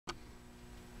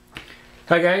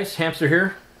Hi guys, Hamster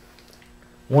here.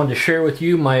 Wanted to share with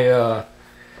you my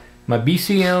my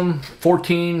BCM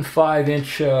 14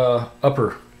 5-inch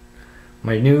upper,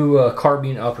 my new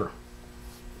carbine upper.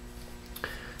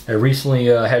 I recently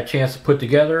had a chance to put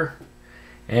together,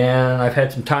 and I've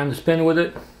had some time to spend with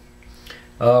it.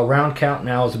 Round count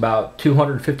now is about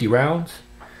 250 rounds.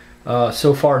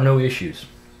 So far, no issues.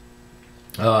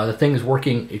 The thing is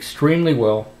working extremely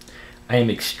well. I am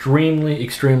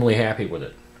extremely happy with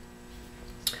it.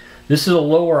 This is a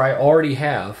lower I already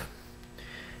have,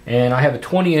 and I have a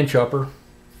 20-inch upper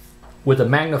with a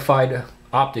magnified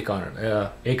optic on it,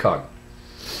 ACOG.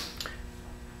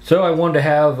 So I wanted to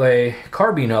have a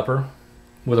carbine upper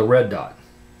with a red dot.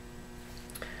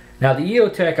 Now the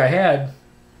EOTech I had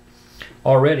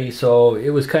already, so it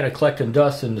was kind of collecting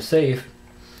dust in the safe,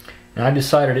 and I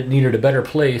decided it needed a better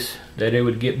place, that it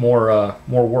would get more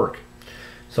work.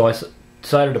 So I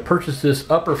decided to purchase this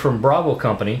upper from Bravo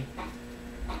Company.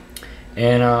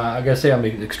 And I gotta say, I'm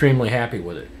extremely happy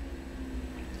with it.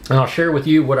 And I'll share with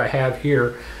you what I have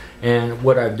here and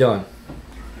what I've done.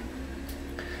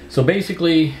 So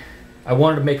basically, I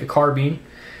wanted to make a carbine,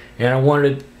 and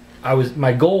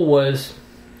my goal was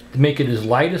to make it as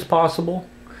light as possible,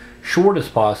 short as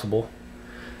possible,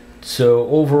 so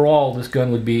overall this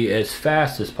gun would be as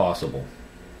fast as possible.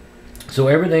 So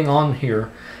everything on here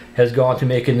has gone to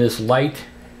making this light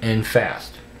and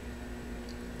fast.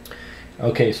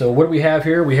 Okay, so what do we have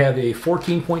here? We have a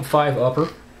 14.5 upper,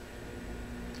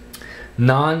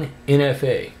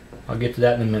 non-NFA. I'll get to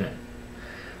that in a minute.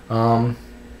 I'm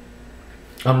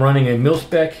running a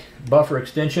mil-spec buffer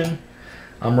extension.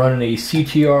 I'm running a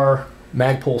CTR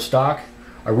Magpul stock.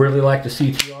 I really like the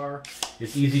CTR.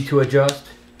 It's easy to adjust,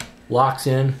 locks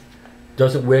in,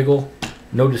 doesn't wiggle,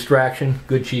 no distraction,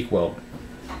 good cheek weld.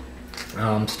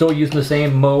 Still using the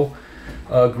same Mo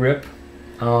grip.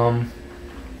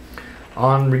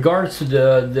 On regards to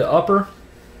the upper,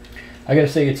 I gotta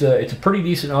say it's a pretty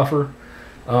decent upper.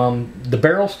 The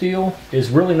barrel steel is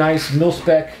really nice,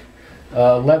 mil-spec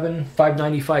 11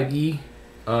 595E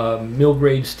mil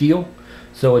grade steel,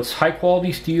 so it's high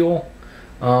quality steel.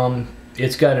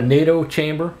 It's got a NATO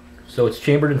chamber, so it's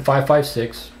chambered in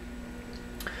 5.56.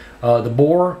 The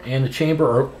bore and the chamber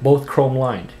are both chrome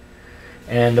lined.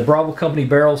 And the Bravo Company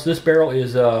barrels, this barrel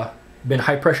is been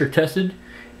high pressure tested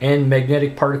and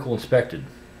magnetic particle inspected.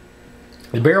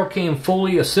 The barrel came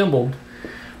fully assembled,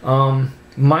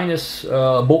 minus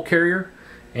bolt carrier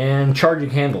and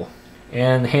charging handle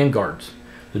and hand guards.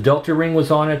 The delta ring was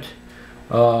on it,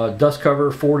 dust cover,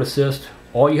 forward assist.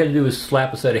 All you had to do is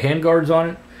slap a set of hand guards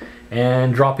on it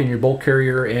and drop in your bolt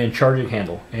carrier and charging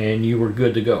handle, and you were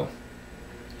good to go.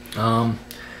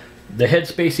 The head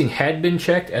spacing had been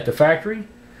checked at the factory,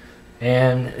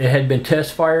 and it had been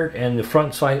test fired, and the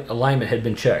front sight alignment had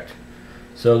been checked.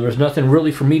 So there's nothing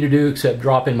really for me to do except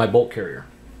drop in my bolt carrier,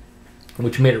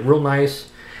 which made it real nice.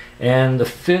 And the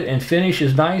fit and finish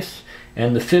is nice,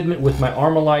 and the fitment with my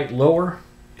Armalite lower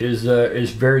is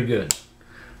very good.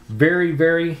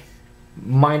 Very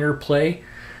minor play,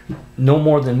 no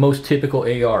more than most typical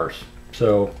ARs.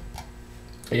 So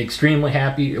extremely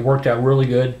happy. It worked out really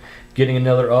good getting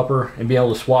another upper and being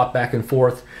able to swap back and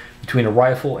forth between a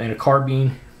rifle and a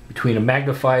carbine, between a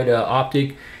magnified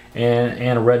optic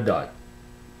and a red dot.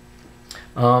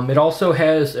 It also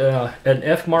has an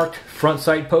F-marked front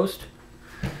sight post.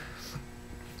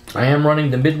 I am running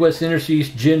the Midwest Industries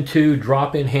Gen 2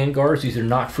 drop-in hand guards. These are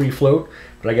not free float,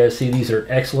 but I gotta say these are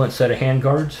excellent set of hand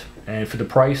guards, and for the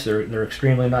price they're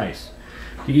extremely nice.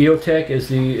 The EOTech is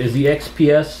the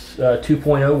XPS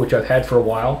 2.0, which I've had for a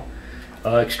while.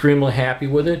 Extremely happy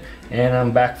with it, and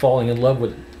I'm back falling in love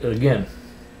with it again.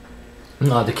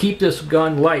 To keep this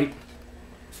gun light,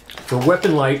 for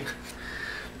weapon light,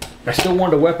 I still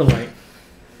wanted a weapon light,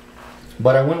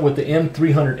 but I went with the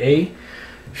M300A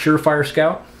Surefire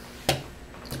Scout.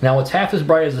 Now it's half as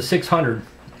bright as the 600,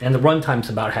 and the run time's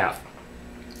about half.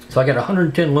 So I got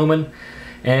 110 lumen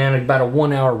and about a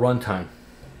 1 hour run time.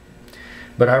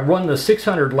 But I run the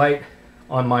 600 light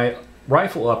on my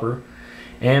rifle upper,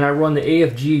 and I run the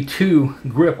AFG2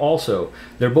 grip also.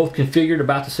 They're both configured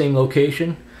about the same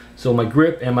location, so my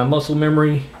grip and my muscle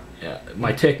memory,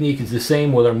 my technique is the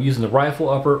same whether I'm using the rifle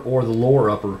upper or the lower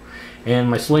upper. And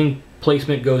my sling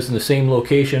placement goes in the same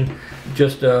location,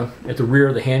 just at the rear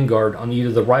of the handguard on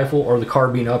either the rifle or the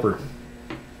carbine upper.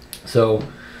 So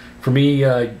for me,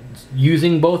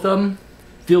 using both of them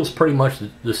feels pretty much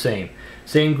the same.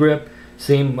 Same grip,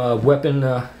 same weapon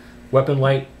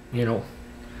light, you know,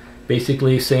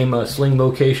 basically same sling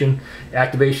location.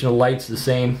 Activation of lights the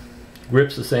same,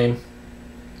 grips the same.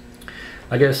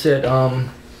 Like I said,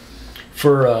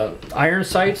 for iron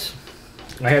sights,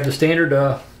 I have the standard,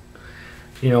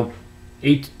 you know,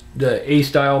 the A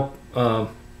style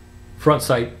front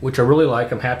sight, which I really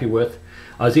like. I'm happy with.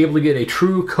 I was able to get a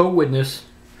true co-witness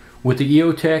with the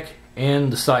EOTech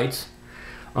and the sights.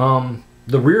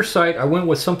 The rear sight, I went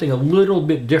with something a little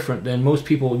bit different than most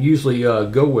people usually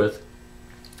go with.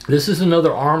 This is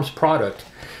another a.r.m.s product.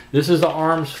 This is the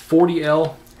a.r.m.s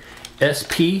 40L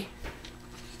SP.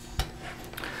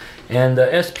 And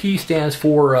the SP stands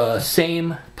for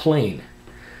same plane.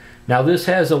 Now this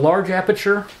has a large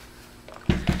aperture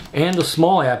and a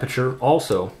small aperture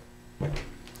also.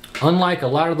 Unlike a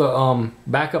lot of the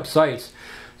backup sights,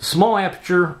 the small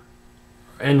aperture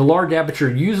and the large aperture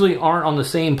usually aren't on the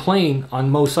same plane on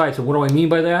most sights. And what do I mean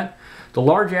by that? The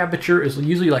large aperture is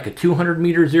usually like a 200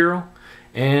 meter zero,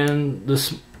 and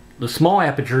the small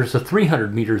aperture is a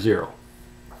 300 meter zero.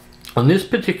 On this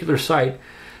particular sight,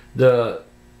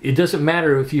 it doesn't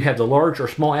matter if you have the large or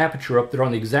small aperture up, they're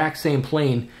on the exact same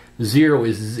plane. Zero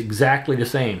is exactly the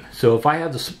same. So if I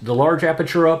have the large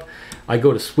aperture up, I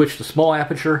go to switch to small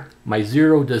aperture, my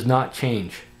zero does not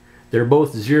change. They're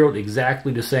both zeroed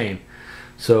exactly the same.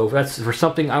 So if that's for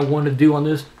something I want to do on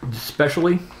this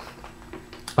especially,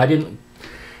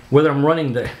 whether I'm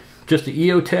running just the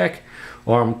EOTech,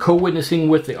 or I'm co-witnessing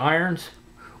with the a.r.m.s,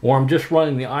 or I'm just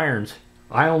running the a.r.m.s,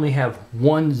 I only have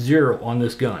 1 0 on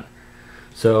this gun.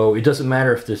 So it doesn't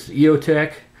matter if this is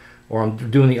EOTech, or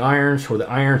I'm doing the a.r.m.s, or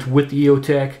the a.r.m.s with the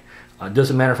EOTech. It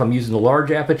doesn't matter if I'm using the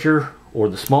large aperture or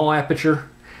the small aperture.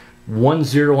 1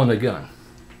 0 on the gun.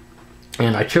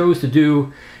 And I chose to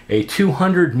do a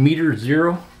 200 meter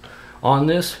zero on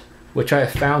this, which I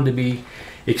have found to be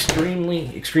extremely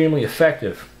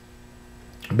effective.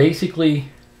 Basically,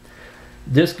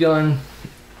 this gun,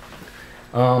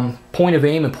 point of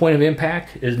aim and point of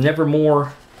impact is never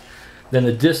more than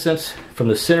the distance from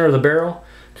the center of the barrel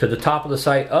to the top of the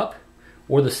sight up,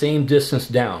 or the same distance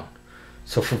down.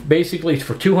 So basically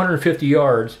for 250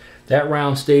 yards, that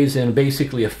round stays in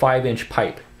basically a 5-inch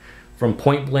pipe from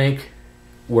point blank,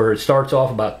 where it starts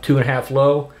off about 2.5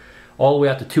 low, all the way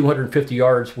out to 250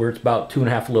 yards, where it's about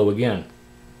 2.5 low again.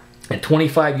 At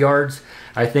 25 yards,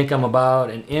 I think I'm about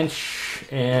 1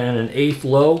 1/8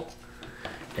 low.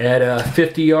 At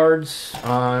 50 yards,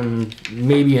 I'm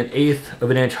maybe 1/8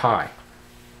 of an inch high.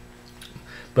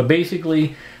 But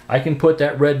basically, I can put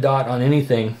that red dot on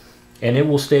anything, and it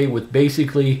will stay with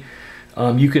basically,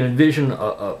 you can envision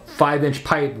a 5-inch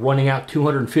pipe running out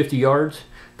 250 yards.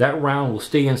 That round will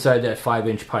stay inside that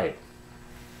 5-inch pipe.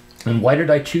 And why did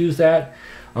I choose that?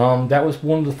 That was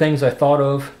one of the things I thought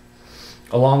of,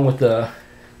 along with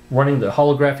running the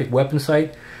holographic weapon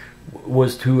sight,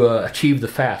 was to achieve the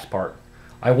fast part.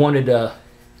 I wanted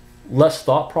less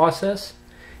thought process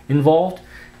involved,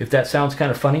 if that sounds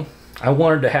kind of funny. I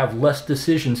wanted to have less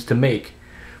decisions to make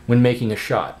when making a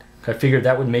shot. I figured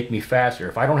that would make me faster.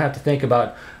 If I don't have to think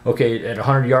about, okay, at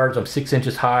 100 yards I'm 6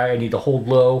 inches high, I need to hold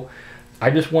low.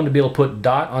 I just wanted to be able to put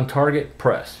dot on target,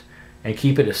 press, and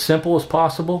keep it as simple as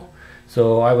possible,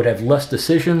 so I would have less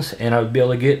decisions and I would be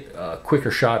able to get a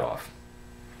quicker shot off.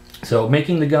 So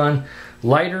making the gun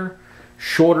lighter,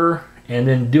 shorter, and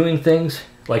then doing things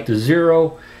like the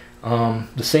zero,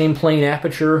 the same plane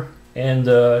aperture, and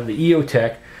the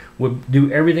EOTech would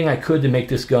do everything I could to make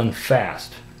this gun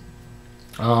fast.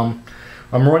 I'm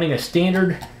running a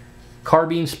standard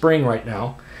carbine spring right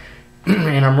now,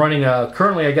 and I'm running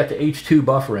currently I got the H2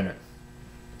 buffer in it.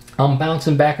 I'm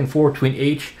bouncing back and forth between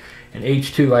H and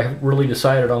H2. I haven't really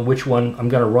decided on which one I'm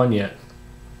going to run yet.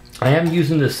 I am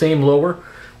using the same lower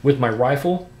with my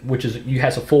rifle, which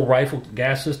has a full rifle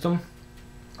gas system,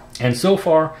 and so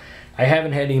far I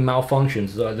haven't had any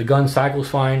malfunctions. The gun cycles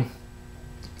fine,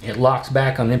 it locks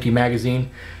back on empty magazine,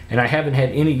 and I haven't had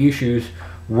any issues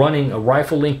running a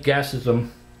rifle link gas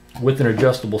system with an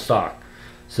adjustable stock.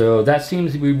 So that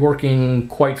seems to be working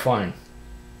quite fine.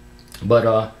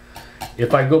 But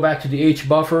if I go back to the H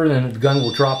buffer, then the gun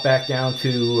will drop back down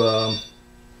to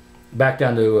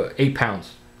 8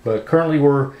 pounds. But currently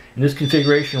we're in this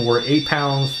configuration, we're 8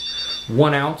 pounds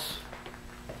 1 ounce.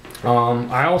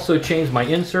 I also changed my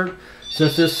insert.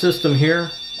 Since this system here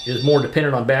is more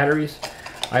dependent on batteries,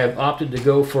 I have opted to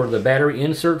go for the battery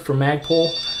insert from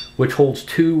Magpul, which holds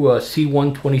 2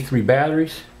 C123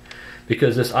 batteries,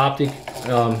 because this optic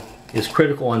is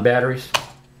critical on batteries.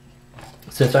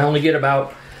 Since I only get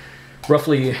about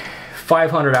roughly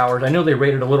 500 hours, I know they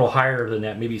rated a little higher than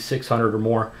that, maybe 600 or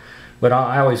more, but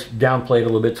I always downplay it a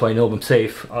little bit so I know I'm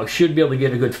safe. I should be able to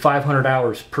get a good 500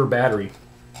 hours per battery.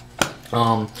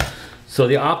 So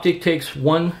the optic takes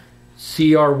 1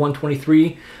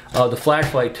 CR123, the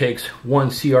flashlight takes 1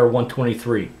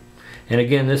 CR123. And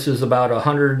again, this is about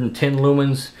 110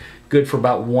 lumens, good for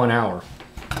about 1 hour.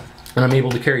 and I'm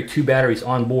able to carry 2 batteries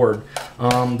on board.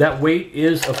 That weight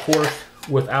is, of course,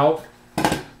 without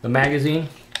the magazine.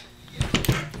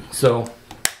 So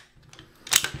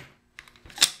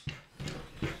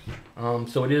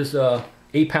it is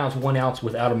 8 pounds 1 ounce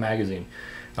without a magazine.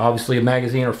 Obviously, a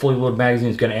magazine or fully loaded magazine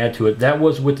is going to add to it. That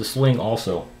was with the sling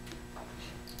also.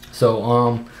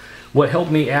 So what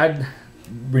helped me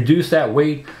reduce that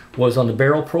weight was on the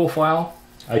barrel profile.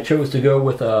 I chose to go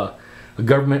with a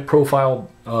government profile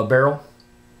barrel,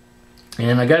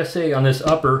 and I gotta say, on this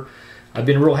upper, I've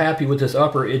been real happy with this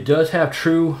upper. It does have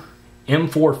true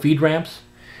M4 feed ramps,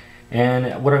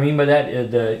 and what I mean by that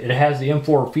is it has the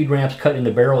M4 feed ramps cut in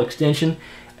the barrel extension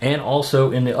and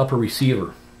also in the upper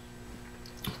receiver,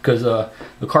 because the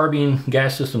carbine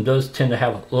gas system does tend to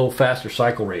have a little faster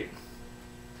cycle rate,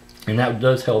 and that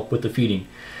does help with the feeding.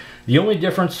 The only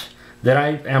difference that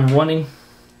I'm running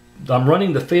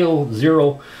the Fail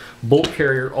Zero bolt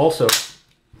carrier also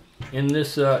in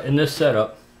this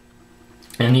setup,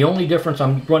 and the only difference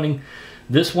I'm running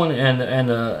this one and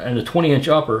the 20-inch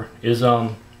upper is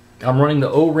I'm running the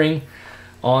O-ring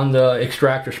on the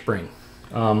extractor spring.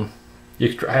 I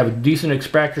have a decent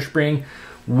extractor spring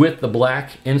with the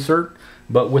black insert,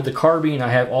 but with the carbine I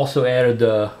have also added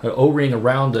the O-ring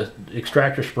around the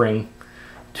extractor spring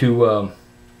to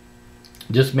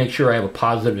just make sure I have a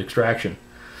positive extraction,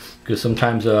 because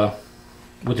sometimes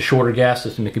with the shorter gas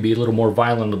system it can be a little more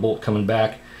violent, the bolt coming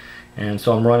back, and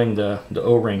so I'm running the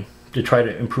O-ring to try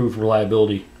to improve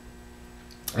reliability.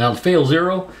 Now the Fail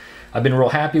Zero I've been real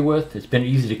happy with. It's been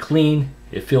easy to clean.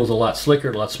 It feels a lot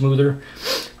slicker, a lot smoother.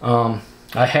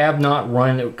 I have not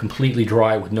run it completely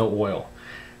dry with no oil.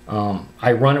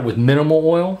 I run it with minimal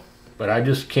oil, but I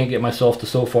just can't get myself to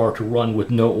so far to run with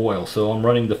no oil. So I'm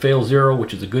running the Fail Zero,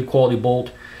 which is a good quality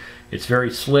bolt. It's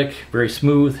very slick, very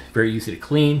smooth, very easy to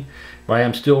clean, but I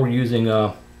am still using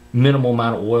a minimal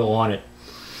amount of oil on it.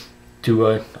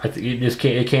 I think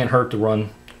it can't hurt to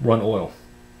run oil.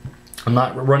 I'm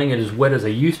not running it as wet as I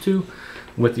used to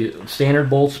with the standard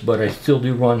bolts, but I still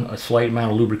do run a slight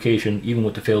amount of lubrication even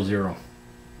with the Fail Zero.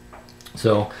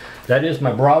 So that is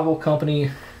my Bravo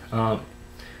company,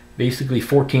 basically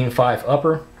 14.5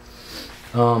 upper.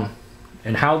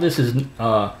 And how this is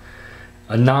a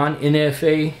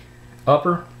non-NFA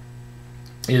upper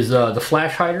is the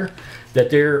flash hider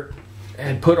that they're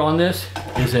had put on this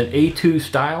is an A2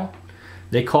 style.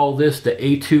 They call this the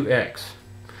A2X.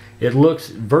 It looks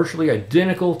virtually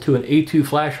identical to an A2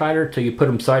 flash hider till you put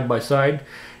them side by side,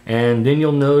 and then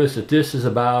you'll notice that this is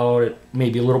about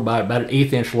maybe a little about an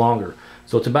 1/8 inch longer.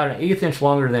 So it's about an 1/8 inch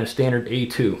longer than a standard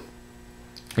A2.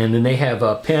 And then they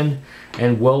have pinned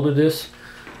and welded this,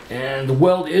 and the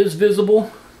weld is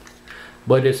visible,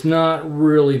 but it's not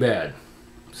really bad.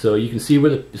 So you can see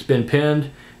where it's been pinned.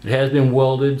 It has been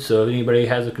welded, so if anybody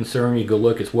has a concern, you go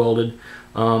look, it's welded.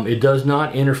 It does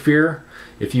not interfere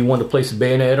if you want to place a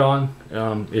bayonet on.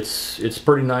 It's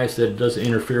pretty nice that it doesn't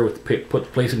interfere with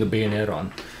placing a bayonet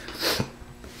on.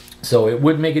 So it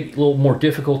would make it a little more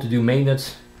difficult to do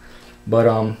maintenance, but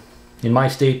in my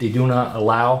state they do not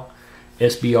allow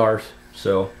SBRs,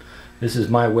 so this is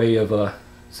my way of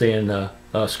saying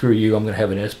screw you, I'm going to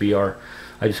have an SBR.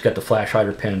 I just got the flash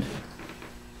hider pinned.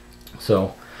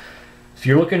 So if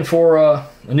you're looking for a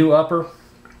new upper,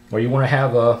 or you want to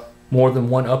have more than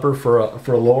one upper for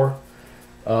a lower,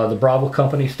 the Bravo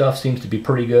company stuff seems to be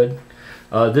pretty good.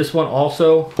 This one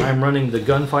also, I'm running the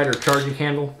Gunfighter charging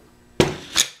handle.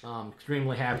 I'm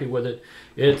extremely happy with it.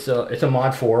 It's a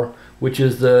Mod 4, which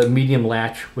is the medium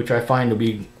latch, which I find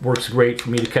works great for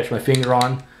me to catch my finger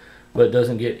on, but it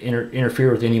doesn't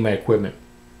interfere with any of my equipment.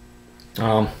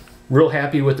 Real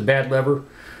happy with the bad lever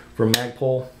from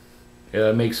Magpul.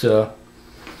 It makes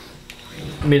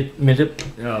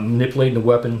manipulating the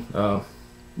weapon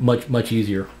much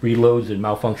easier. Reloads and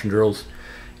malfunction drills,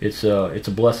 it's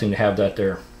a blessing to have that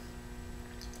there.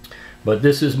 But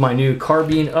this is my new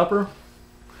carbine upper.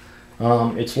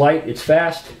 It's light, it's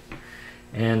fast,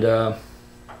 and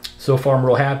so far I'm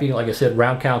real happy. Like I said,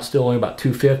 round count's still only about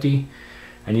 250.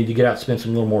 I need to get out and spend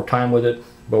some little more time with it,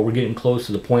 but we're getting close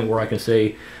to the point where I can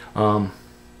say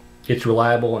it's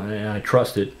reliable and I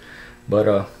trust it.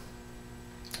 But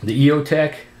the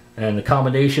EOTech and the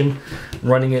combination,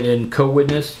 running it in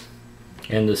co-witness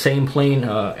and the same plane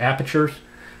apertures,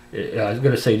 I was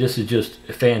going to say this is just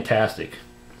fantastic.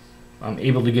 I'm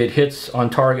able to get hits on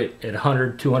target at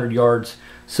 100, 200 yards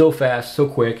so fast, so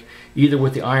quick, either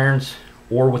with the irons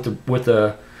or with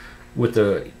the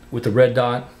red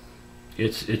dot.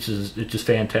 It's just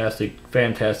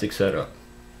fantastic setup.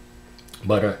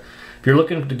 But if you're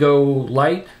looking to go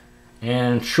light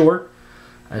and short,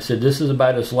 I said this is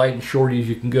about as light and short as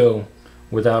you can go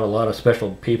without a lot of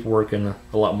special paperwork and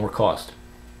a lot more cost.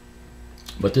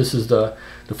 But this is the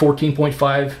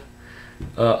 14.5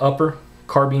 upper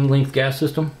carbine length gas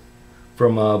system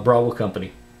from Bravo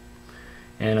Company.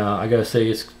 And I gotta say,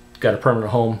 it's got a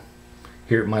permanent home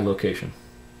here at my location.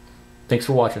 Thanks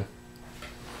for watching.